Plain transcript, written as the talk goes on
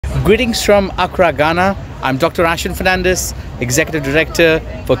Greetings from Accra, Ghana. I'm Dr. Ashin Fernandez, Executive Director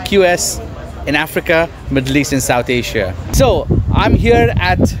for QS in Africa, Middle East and South Asia. So I'm here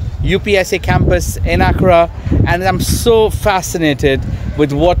at UPSA campus in Accra, and I'm so fascinated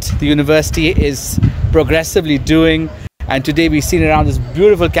with what the university is progressively doing. And today we've seen around this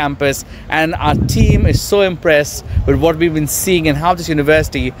beautiful campus, and our team is so impressed with what we've been seeing and how this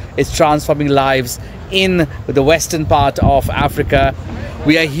university is transforming lives in the western part of Africa.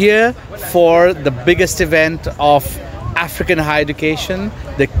 We are here for the biggest event of African higher education,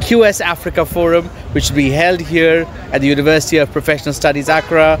 the QS Africa Forum, which will be held here at the University of Professional Studies,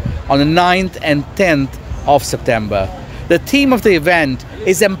 Accra, on the 9th and 10th of September. The theme of the event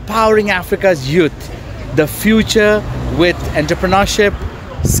is Empowering Africa's Youth, the future with entrepreneurship,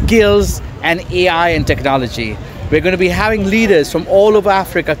 skills, and AI and technology. We're going to be having leaders from all over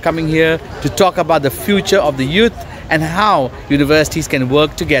Africa coming here to talk about the future of the youth and how universities can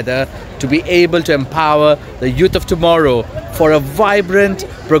work together to be able to empower the youth of tomorrow for a vibrant,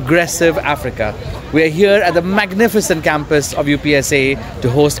 progressive Africa. We are here at the magnificent campus of UPSA to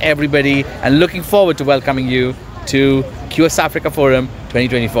host everybody, and looking forward to welcoming you to QS Africa Forum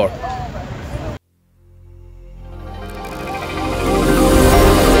 2024.